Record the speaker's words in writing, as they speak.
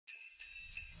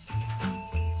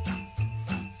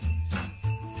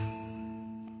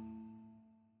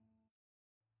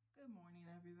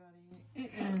everybody.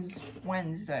 It is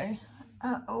Wednesday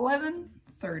at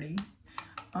 11:30.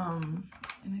 And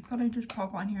I thought I'd just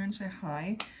pop on here and say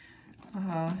hi.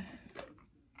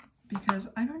 Because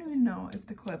I don't even know if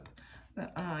the clip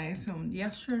that I filmed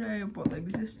yesterday will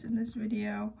exist in this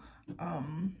video.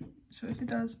 So if it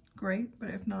does, great. But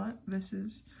if not, this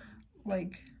is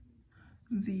like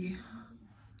the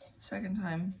second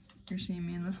time you're seeing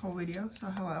me in this whole video. So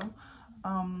hello.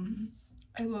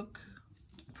 I look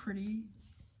pretty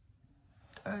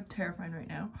terrifying right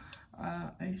now.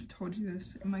 I told you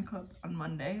this in my clip on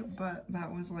Monday, but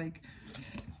that was like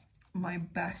my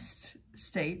best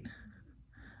state.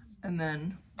 And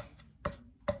then,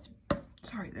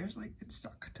 sorry, there's like, it's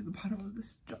stuck to the bottom of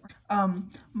this jar.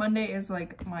 Monday is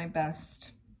like my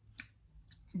best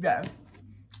day.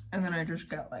 And then I just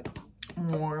got like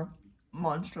more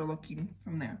monster looking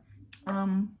from there.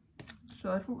 So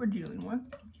that's what we're dealing with.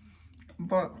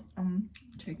 But I'm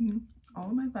taking all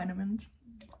of my vitamins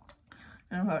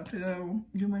and I'm about to go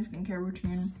do my skincare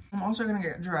routine. I'm also gonna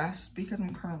get dressed because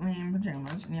I'm currently in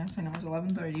pajamas. And yes, I know it's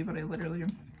 11:30, but I literally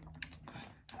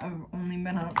have only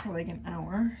been out for like an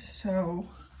hour. So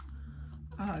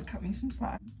cut me some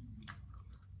slack.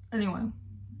 Anyway,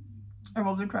 I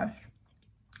will get dressed.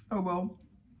 I will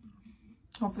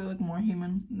hopefully look more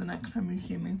human the next time you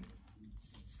see me.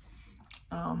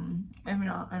 Maybe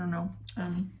not, I don't know.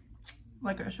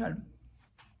 Like I said,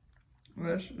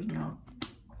 this is not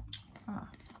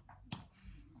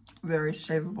very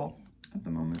savable at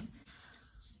the moment.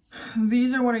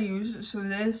 These are what I use. So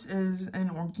this is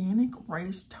an organic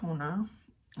rice toner.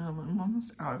 I'm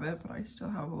almost out of it, but I still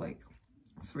have like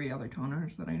 3 other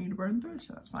toners that I need to burn through,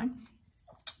 so that's fine.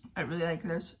 I really like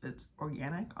this. It's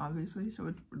organic, obviously, so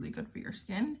it's really good for your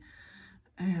skin.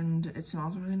 And it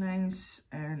smells really nice,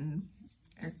 and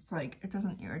it's like, it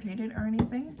doesn't irritate it or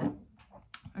anything.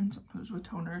 And sometimes with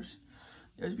toners,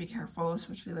 you have to be careful,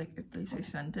 especially like if they say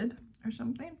scented or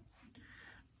something.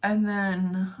 And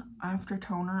then after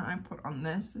toner, I put on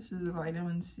this. This is a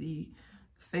vitamin C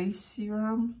face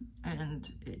serum,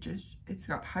 and it's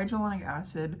got hyaluronic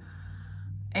acid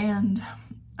and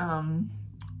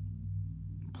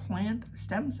plant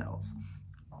stem cells,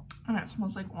 and it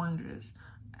smells like oranges,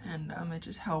 and it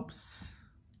just helps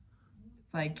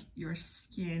like your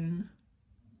skin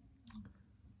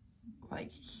like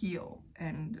heal,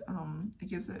 and it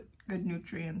gives it good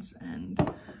nutrients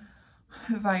and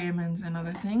vitamins and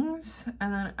other things.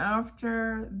 And then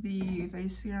after the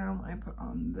face serum, I put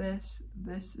on this.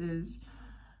 This is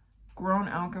Grown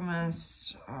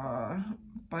Alchemist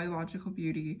Biological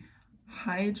Beauty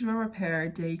Hydra Repair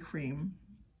Day Cream.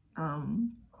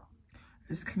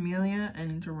 It's camellia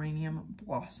and geranium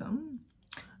blossom.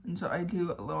 And so I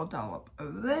do a little dollop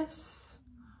of this.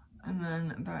 And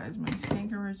then that is my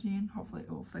skincare routine. Hopefully it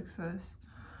will fix this.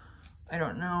 I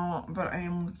don't know, but I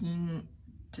am looking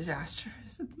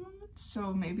disastrous at the moment.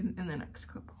 So maybe in the next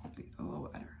clip I'll be a little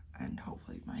better. And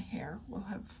hopefully my hair will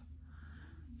have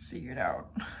figured out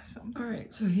something.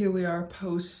 Alright, so here we are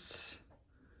post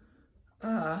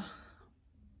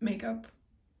makeup,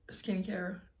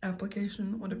 skincare,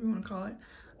 application, whatever you want to call it.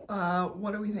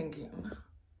 What are we thinking?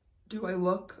 Do I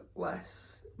look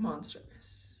less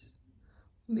monstrous?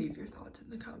 Leave your thoughts in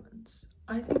the comments.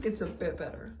 I think it's a bit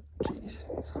better. Jeez,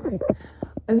 sorry.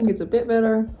 I think it's a bit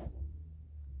better,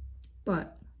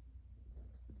 but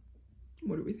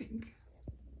what do we think?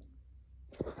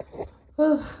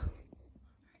 Ugh.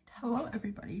 Hello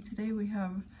everybody. Today we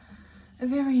have a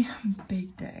very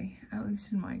big day, at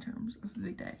least in my terms of a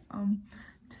big day.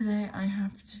 Today I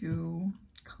have to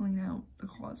clean out the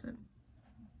closet,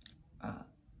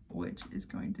 which is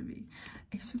going to be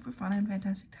a super fun and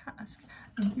fantastic task.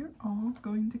 And you're all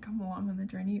going to come along on the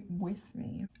journey with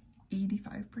me.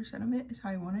 85% of it is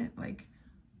how I want it. Like,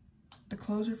 the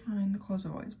clothes are fine. The clothes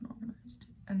have always been organized.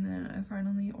 And then I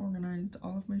finally organized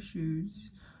all of my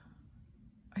shoes.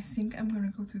 I think I'm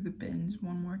going to go through the bins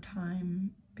one more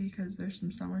time because there's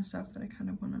some summer stuff that I kind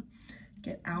of want to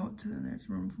get out. So then there's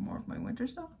room for more of my winter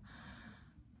stuff.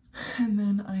 And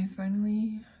then I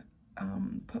finally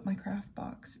put my craft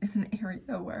box in an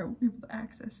area where I will be able to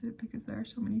access it, because there are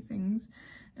so many things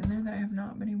in there that I have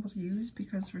not been able to use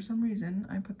because for some reason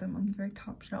I put them on the very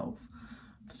top shelf.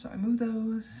 So I moved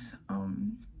those.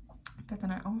 But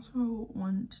then I also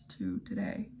want to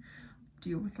today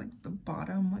deal with like the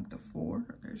bottom, like the floor.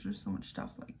 There's just so much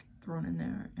stuff like thrown in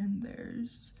there, and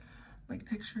there's like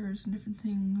pictures and different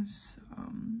things.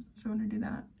 So I'm gonna do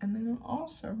that. And then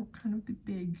also kind of the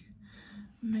big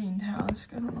main task.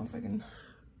 I don't know if I can,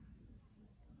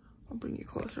 I'll bring you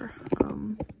closer.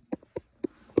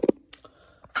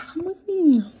 Come with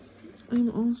me. I'm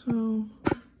also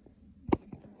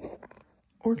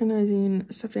organizing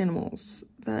stuffed animals.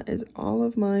 That is all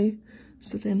of my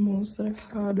stuffed animals that I've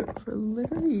had for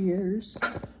literally years.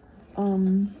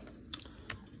 And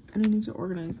I need to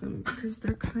organize them because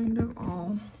they're kind of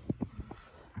all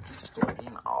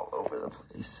exploding all over the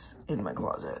place in my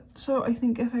closet. So I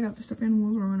think if I got the stuffed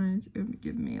animals organized, it would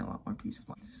give me a lot more peace of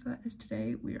mind. So that is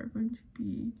today. We are going to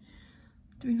be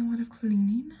doing a lot of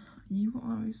cleaning. You will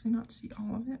obviously not see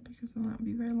all of it because then that would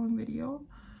be a very long video.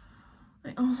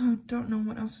 I also don't know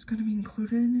what else is going to be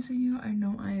included in this video. I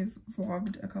know I've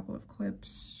vlogged a couple of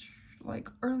clips like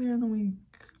earlier in the week,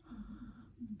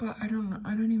 but I don't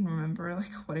even remember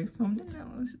like what I filmed, and that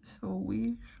was so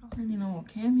weird. You know, a little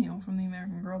cameo from the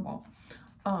American Girl Ball.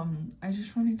 I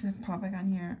just wanted to pop back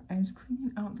on here. I was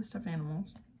cleaning out the stuffed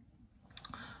animals,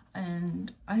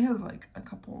 and I have like a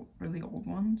couple really old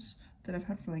ones that I've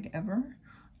had for like ever,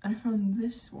 and I found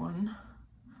this one.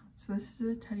 So this is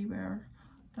a teddy bear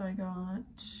that I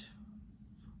got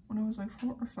when I was like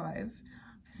 4 or 5,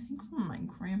 I think, from my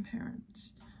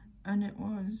grandparents, and it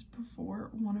was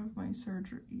before one of my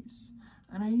surgeries,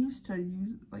 and I used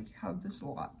to have this a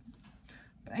lot.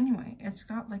 But anyway, it's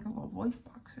got like a little voice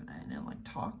box in it, and it like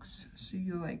talks, so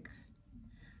you like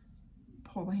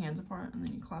pull the hands apart and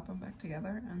then you clap them back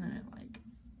together, and then it like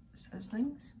says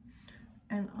things.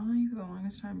 And I, for the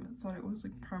longest time, thought it was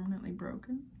like permanently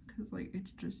broken because like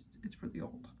it's really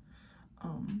old.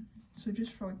 So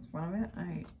just for like the fun of it,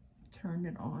 I turned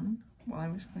it on while I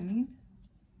was cleaning.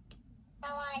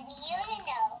 I want you to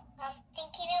know I'm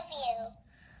thinking of you.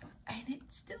 And it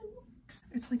still works.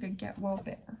 It's like a get well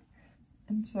bear.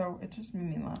 And so it just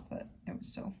made me laugh that it was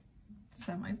still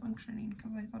semi-functioning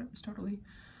because I thought it was totally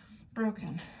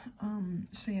broken.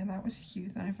 So yeah, that was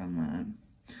cute that I found that.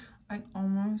 I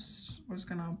almost was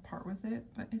gonna part with it,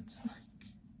 but it's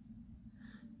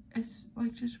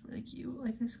like just really cute.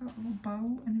 Like it's got a little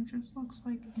bow and it just looks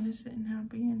like innocent and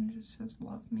happy and just says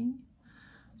love me.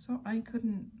 So I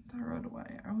couldn't throw it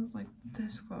away. I was like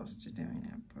this close to doing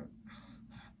it, but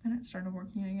then it started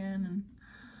working again,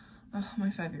 and my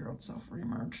 5-year-old self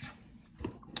reemerged.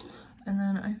 And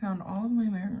then I found all of my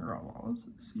American Girl balls,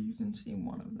 so you can see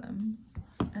one of them.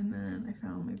 And then I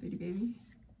found my baby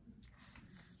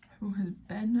who has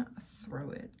been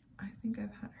through it. I think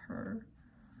I've had her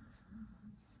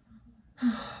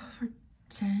for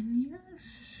 10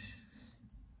 years.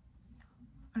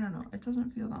 I don't know, it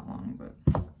doesn't feel that long, but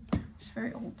she's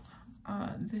very old.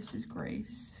 This is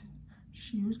Grace.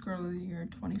 She was Girl of the Year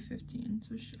 2015,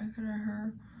 so I've had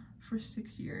her for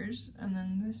 6 years. And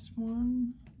then this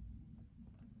one,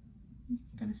 you're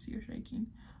gonna see her shaking,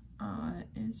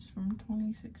 is from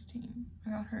 2016. I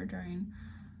got her during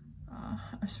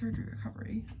a surgery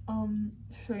recovery.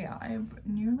 So yeah, I've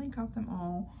nearly got them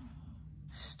all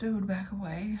stowed back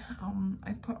away.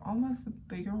 I put all of the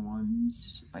bigger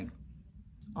ones like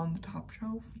on the top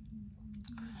shelf.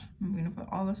 I'm gonna put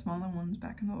all the smaller ones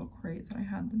back in the little crate that I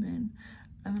had them in,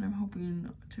 and then I'm hoping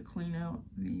to clean out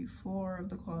the floor of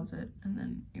the closet and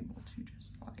then able to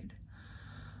just slide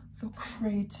the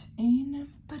crate in,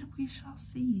 but we shall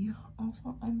see.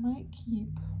 Also, I might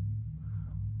keep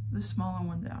the smaller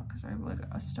ones out because I have like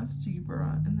a stuffed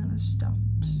zebra and then a stuffed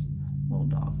little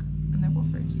dog, and they're both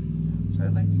very cute, so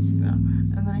I'd like to keep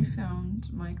them. And then I found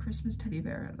my Christmas teddy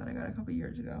bear that I got a couple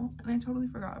years ago, and I totally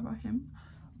forgot about him,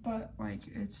 but like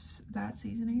it's that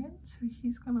season again, so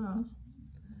he's gonna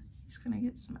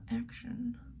get some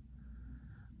action,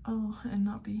 and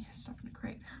not be stuffed in a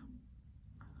crate.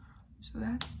 So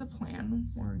that's the plan.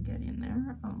 We're getting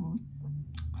there.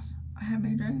 I had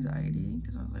major anxiety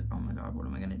because I was like, oh my god, what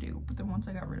am I gonna do? But then once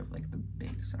I got rid of like the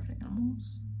big stuffed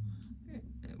animals,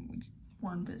 we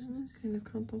were in business. Kind of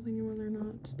contemplating whether or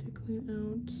not to clean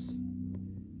out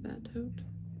that tote,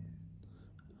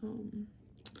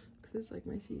 because it's like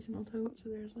my seasonal tote, so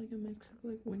there's like a mix of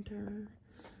like winter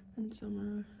and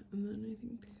summer, and then I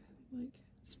think like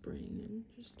spring and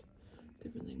just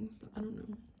different things, but I don't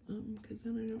know, because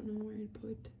then I don't know where I'd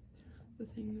put the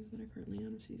things that are currently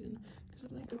out of season, because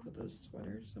I'd like to put those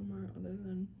sweaters somewhere other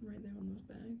than right there on those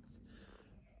bags,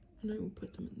 and I would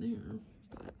put them in there,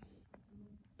 but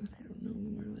then I don't know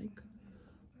where like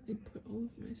I'd put all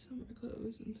of my summer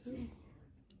clothes until I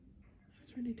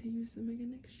was ready to use them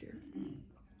again next year.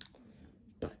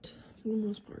 But for the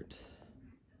most part,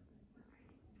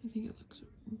 I think it looks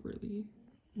really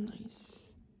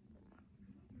nice.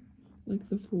 Like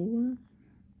the floor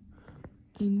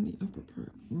and the upper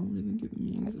part were really giving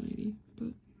me anxiety,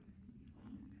 but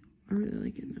I really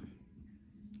like it now.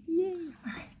 Yay!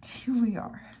 Alright, here we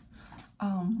are.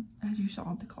 As you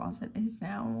saw, the closet is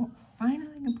now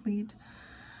finally complete,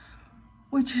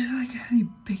 which is like the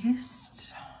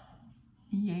biggest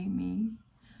yay me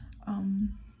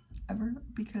ever,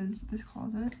 because this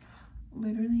closet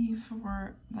literally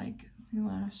for like the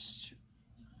last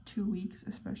 2 weeks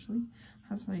especially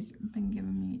has like been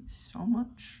giving me so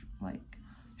much like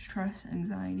stress,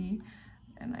 anxiety,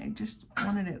 and I just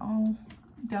wanted it all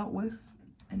dealt with,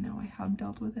 and now I have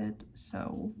dealt with it,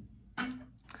 so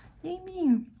yay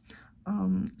me.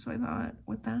 So I thought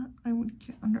with that I would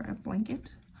get under a blanket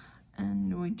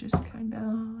and we just kind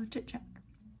of chit chat.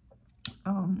 I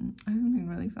have something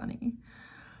really funny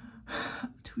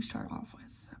to start off with.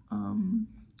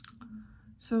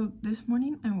 So this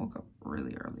morning I woke up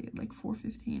really early at like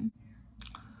 4:15,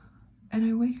 and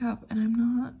I wake up and I'm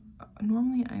not,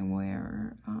 normally I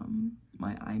wear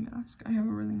my eye mask. I have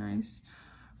a really nice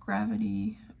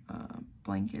gravity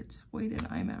blanket weighted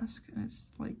eye mask, and it's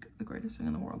like the greatest thing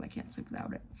in the world. I can't sleep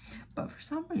without it. But for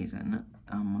some reason,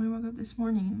 when I woke up this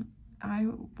morning, I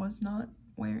was not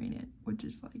wearing it, which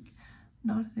is like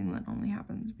not a thing that only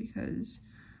happens because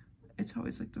it's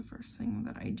always like the first thing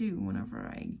that I do whenever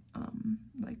I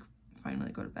like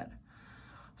finally go to bed.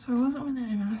 So I wasn't wearing the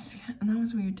eye mask, and that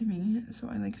was weird to me. So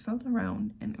I like felt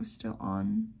around and it was still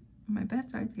on my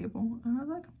bedside table, and I was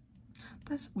like,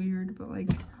 that's weird, but like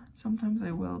sometimes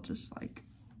I will just like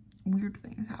weird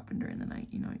things happen during the night,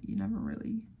 you know, you never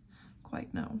really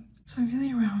quite know. So I'm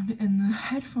feeling around and the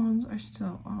headphones are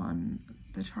still on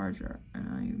the charger,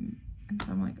 and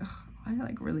so I'm like, ugh, I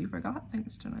like really forgot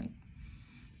things tonight.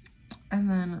 And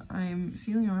then I'm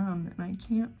feeling around and I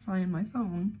can't find my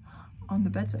phone on the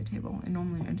bedside table, and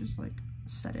normally I just like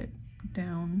set it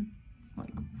down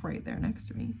like right there next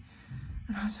to me,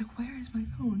 and I was like, where is my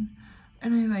phone?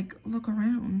 And I like look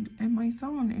around and my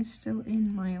phone is still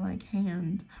in my like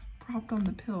hand, propped on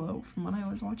the pillow from when I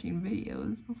was watching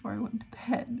videos before I went to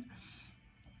bed.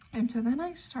 And so then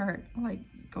I start like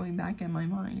going back in my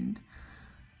mind.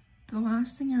 The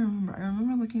last thing I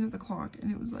remember looking at the clock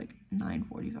and it was like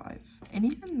 9:45, and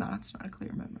even that's not a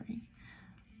clear memory,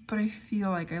 but I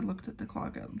feel like I looked at the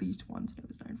clock at least once and it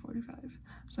was 9:45,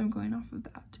 so I'm going off of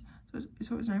that.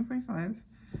 So it was 9:45,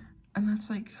 and that's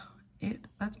like it.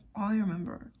 That's all I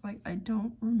remember. Like I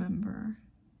don't remember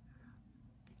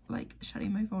like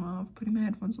shutting my phone off, putting my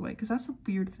headphones away, because that's a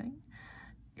weird thing,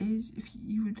 is if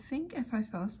you would think if I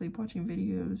fell asleep watching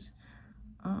videos,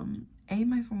 A,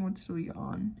 my phone would still be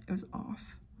on, it was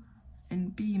off,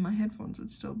 and B, my headphones would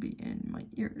still be in my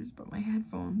ears, but my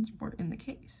headphones were in the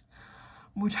case,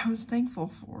 which I was thankful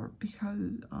for,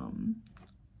 because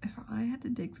if I had to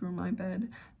dig through my bed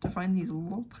to find these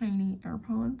little tiny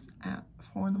AirPods at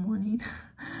 4 in the morning,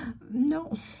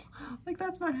 no, like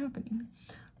that's not happening.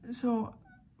 So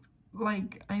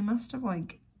like I must have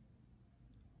like,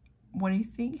 what I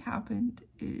think happened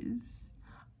is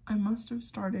I must have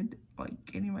started like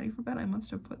getting ready for bed. I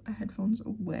must have put the headphones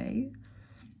away,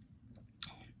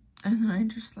 and then I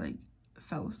just like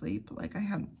fell asleep. Like I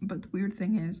had, but the weird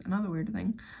thing is, another weird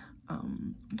thing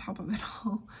on top of it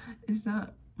all is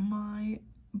that my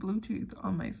Bluetooth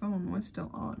on my phone was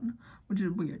still on, which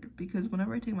is weird because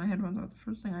whenever I take my headphones off, the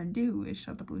first thing I do is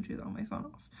shut the Bluetooth on my phone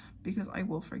off, because I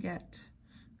will forget.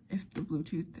 If the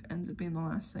Bluetooth ends up being the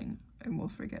last thing, I will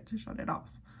forget to shut it off.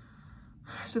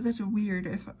 So that's weird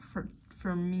if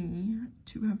for me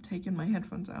to have taken my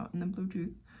headphones out and the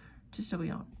Bluetooth to still be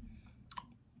on.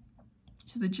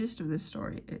 So the gist of this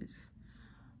story is,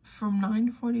 from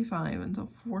 9:45 until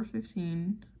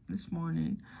 4:15 this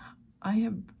morning, I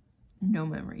have no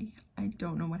memory. I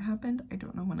don't know what happened. I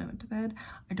don't know when I went to bed.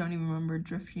 I don't even remember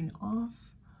drifting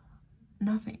off.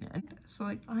 Nothing. And so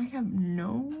like I have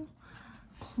no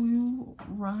clue,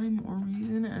 rhyme, or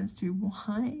reason as to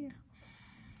why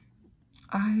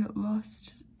I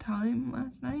lost time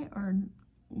last night or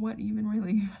what even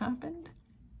really happened.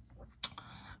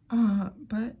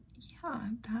 But yeah,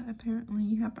 that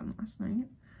apparently happened last night.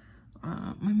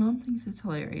 My mom thinks it's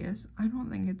hilarious. I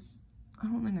don't think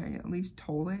I at least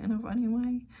told it in a funny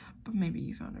way, but maybe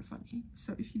you found it funny.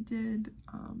 So if you did,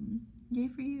 yay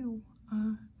for you.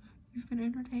 You've been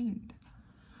entertained.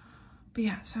 But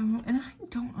yeah, so, and I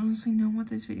don't honestly know what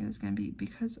this video is gonna be,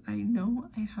 because I know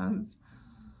I have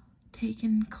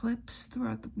taken clips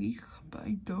throughout the week, but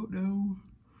I don't know.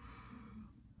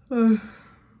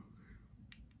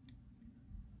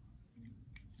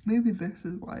 Maybe this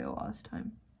is why I lost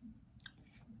time.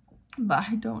 But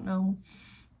I don't know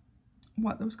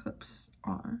what those clips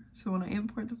are. So when I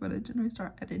import the footage and I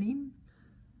start editing,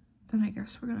 then I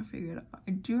guess we're gonna figure it out.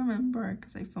 I do remember,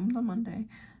 because I filmed on Monday,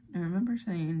 I remember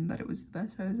saying that it was the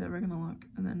best I was ever gonna look,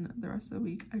 and then the rest of the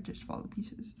week I just fall to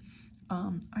pieces.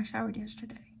 I showered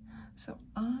yesterday, so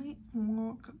I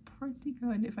look pretty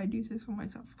good if I do say so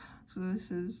myself. So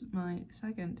this is my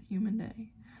second human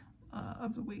day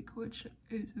of the week, which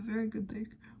is a very good thing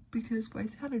because by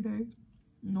Saturday,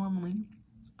 normally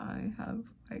I have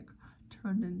like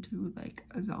turned into like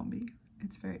a zombie.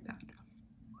 It's very bad.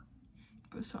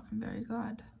 But so I'm very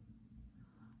glad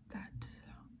that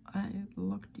I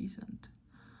look decent.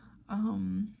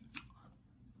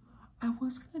 I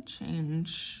was gonna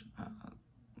change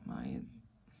my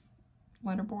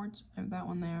letterboards. I have that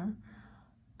one there,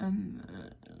 and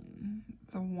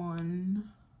the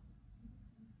one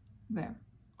there.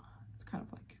 It's kind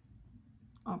of like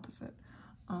opposite.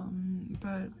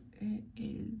 But it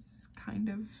is kind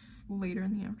of later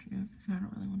in the afternoon, and I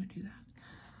don't really want to do that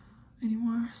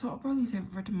anymore. So I'll probably save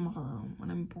it for tomorrow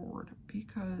when I'm bored,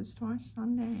 because tomorrow's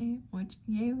Sunday, which,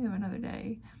 yay, we have another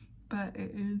day, but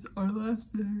it is our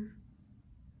last day.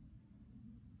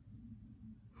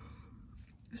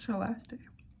 It's our last day.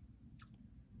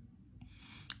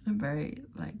 I'm very,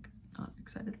 like, not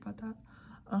excited about that.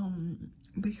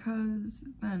 Because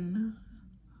then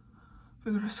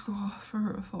we go to school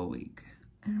for a full week,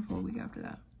 and a full week after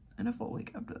that, and a full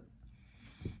week after that.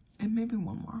 And maybe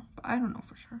one more, but I don't know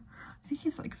for sure. I think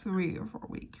it's like 3 or 4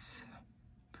 weeks,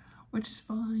 which is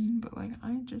fine, but like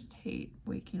I just hate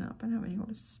waking up and having to go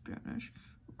to Spanish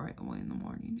right away in the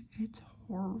morning. It's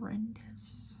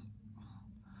horrendous.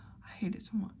 I hate it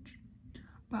so much,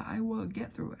 but I will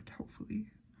get through it,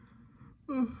 hopefully.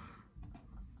 Ugh.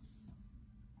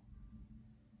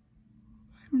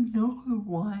 I have no clue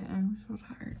why I'm so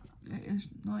tired. It is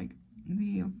like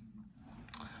the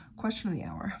question of the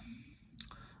hour.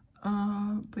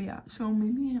 But yeah, so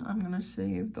maybe I'm gonna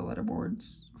save the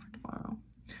letterboards for tomorrow,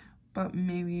 but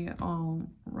maybe I'll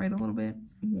write a little bit,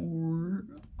 or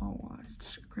I'll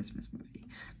watch a Christmas movie,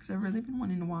 because I've really been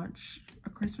wanting to watch A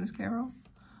Christmas Carol,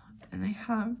 and they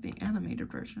have the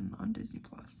animated version on Disney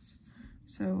Plus.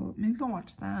 So maybe I'll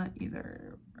watch that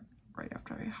either right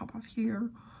after I hop off here,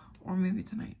 or maybe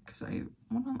tonight, because I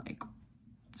want to like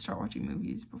start watching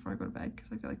movies before I go to bed, because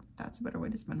I feel like that's a better way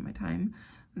to spend my time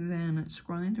than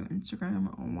scrolling through Instagram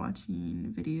or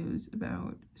watching videos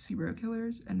about serial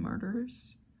killers and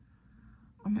murderers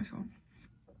on my phone.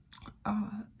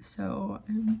 So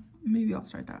maybe I'll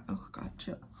start that. Oh god,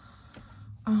 chill.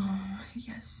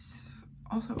 Yes.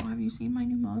 Also, have you seen my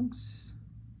new mugs?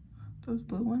 Those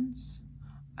blue ones?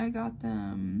 I got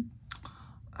them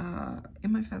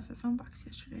in my FabFitFun box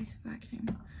yesterday. That came.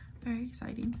 Very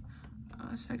exciting.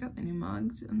 So I got the new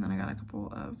mugs, and then I got a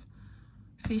couple of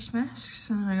face masks,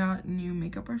 and then I got new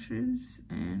makeup brushes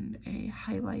and a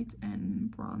highlight and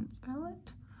bronze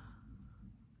palette.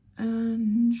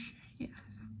 And yeah,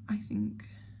 I think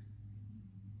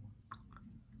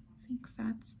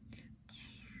that's it.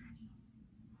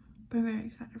 But I'm very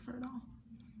excited for it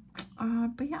all.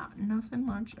 But yeah, nothing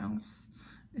much else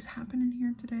is happening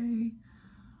here today.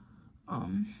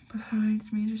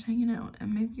 Besides me just hanging out,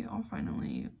 and maybe I'll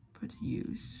finally put to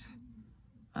use,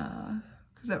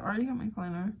 because I've already got my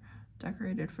planner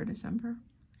decorated for December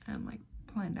and like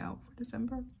planned out for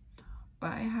December,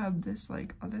 but I have this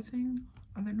like other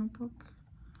notebook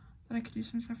that I could do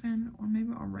some stuff in, or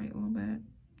maybe I'll write a little bit,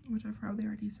 which I've probably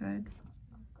already said,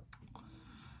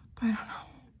 but I don't know.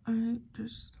 I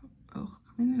just,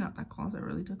 cleaning out that closet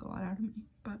really took a lot out of me,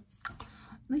 but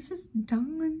at least it's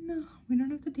done. We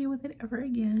don't have to deal with it ever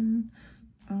again.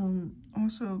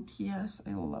 Also, P.S.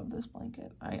 I love this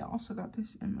blanket. I also got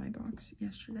this in my box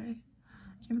yesterday.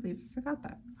 I can't believe I forgot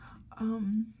that.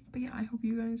 But yeah, I hope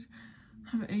you guys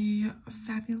have a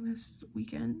fabulous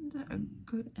weekend, a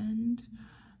good end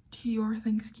to your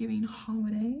Thanksgiving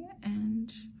holiday,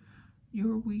 and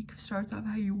your week starts off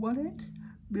how you want it.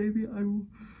 Maybe I will.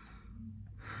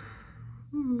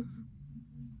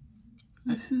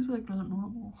 This is like not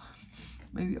normal.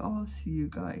 Maybe I'll see you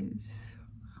guys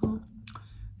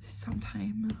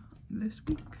sometime this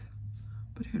week,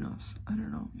 but who knows? I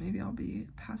don't know. Maybe I'll be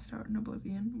passed out in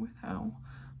oblivion with how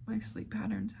my sleep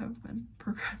patterns have been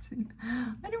progressing.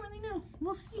 I don't really know.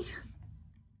 We'll see.